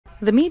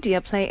The media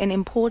play an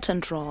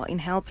important role in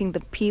helping the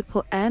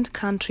people and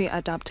country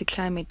adapt to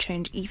climate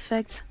change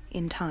effects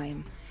in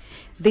time.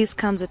 This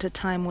comes at a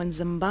time when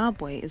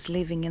Zimbabwe is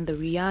living in the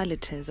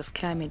realities of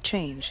climate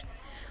change,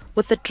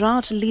 with the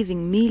drought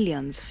leaving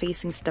millions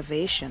facing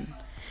starvation.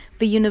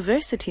 The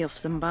University of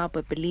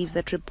Zimbabwe believes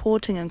that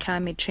reporting on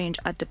climate change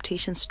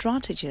adaptation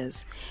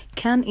strategies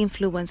can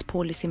influence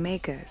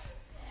policymakers.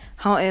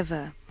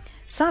 However,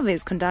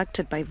 surveys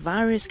conducted by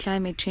various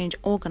climate change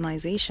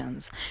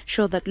organizations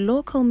show that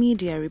local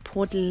media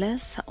report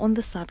less on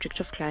the subject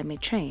of climate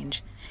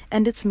change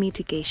and its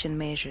mitigation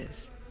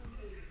measures.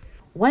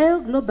 While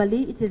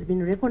globally it has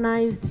been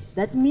recognized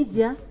that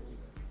media,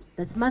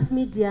 that mass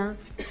media,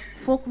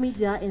 folk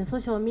media and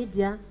social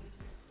media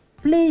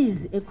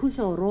plays a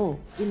crucial role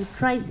in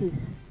crisis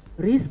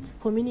risk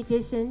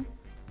communication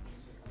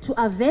to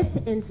avert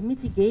and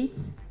mitigate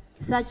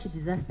such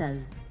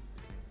disasters.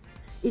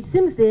 It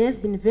seems there has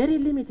been very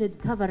limited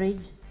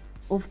coverage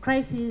of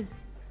crises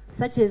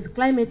such as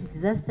climate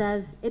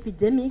disasters,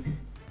 epidemics,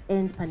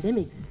 and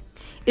pandemics.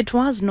 It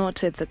was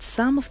noted that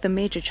some of the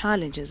major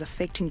challenges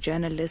affecting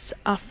journalists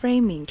are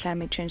framing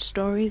climate change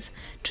stories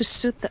to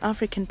suit the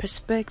African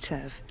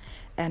perspective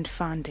and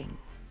funding.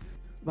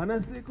 Vana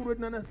sekuru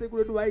nana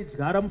sekuru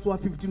vaigara musi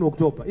wa15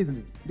 October, isn't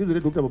it?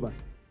 Ndizvo Dr. Babas.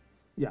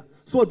 Yeah.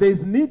 So there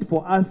is need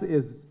for us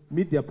as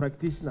media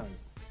practitioners,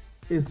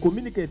 as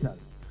communicators,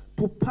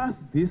 to pass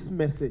this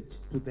message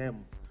to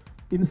them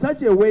in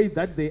such a way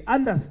that they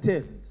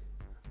understand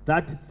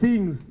that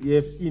things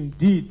have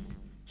indeed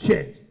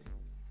changed.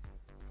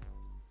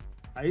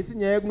 Aisi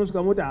nyaya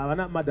kunosvika moti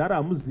havana madhara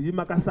hamuzivi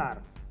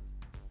makasara.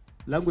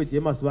 Language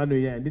yemazuva ano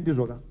iya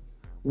ndizvoka.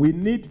 We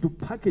need to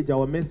package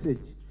our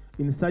message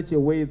in such a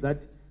way that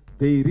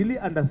they really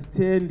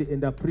understand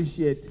and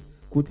appreciate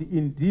that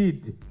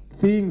indeed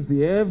things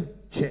have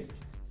changed.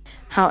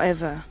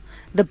 However,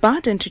 the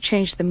burden to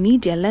change the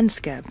media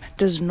landscape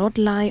does not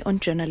lie on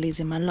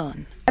journalism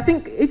alone. I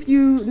think if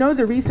you know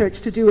the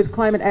research to do with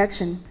climate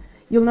action,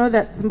 you'll know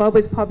that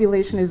Zimbabwe's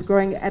population is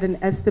growing at an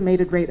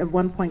estimated rate of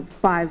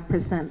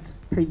 1.5%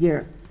 per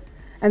year.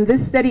 And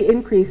this steady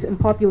increase in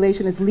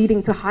population is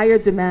leading to higher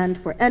demand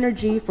for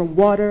energy, for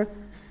water,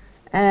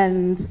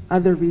 and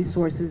other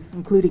resources,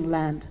 including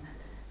land.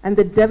 And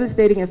the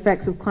devastating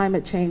effects of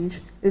climate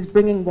change is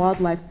bringing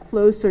wildlife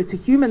closer to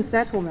human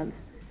settlements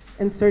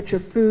in search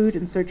of food,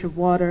 in search of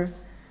water,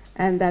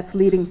 and that's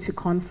leading to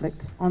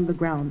conflict on the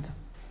ground.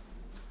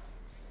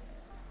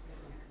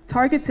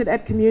 Targeted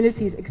at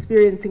communities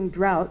experiencing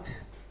drought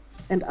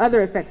and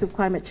other effects of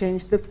climate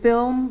change, the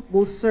film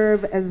will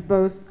serve as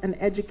both an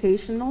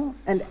educational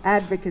and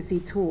advocacy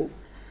tool.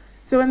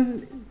 So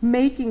in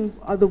making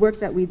the work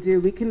that we do,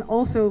 we can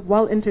also,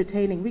 while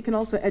entertaining, we can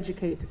also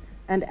educate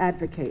and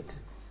advocate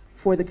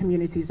for the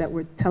communities that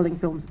we're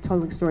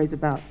telling stories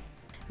about.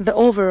 The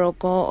overall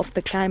goal of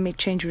the climate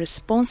change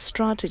response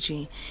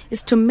strategy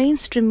is to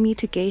mainstream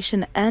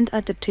mitigation and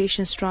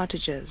adaptation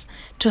strategies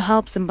to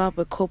help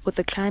Zimbabwe cope with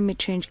the climate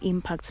change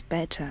impacts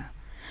better.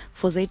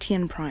 For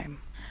ZTN Prime,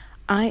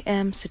 I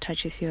am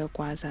Sitachisiwe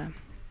Gwaza.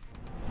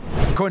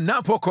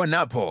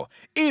 Konapo,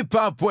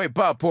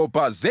 ipapo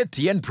pa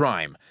ZTN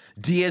Prime,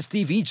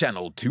 DSTV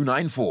channel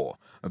 294,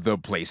 the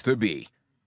place to be.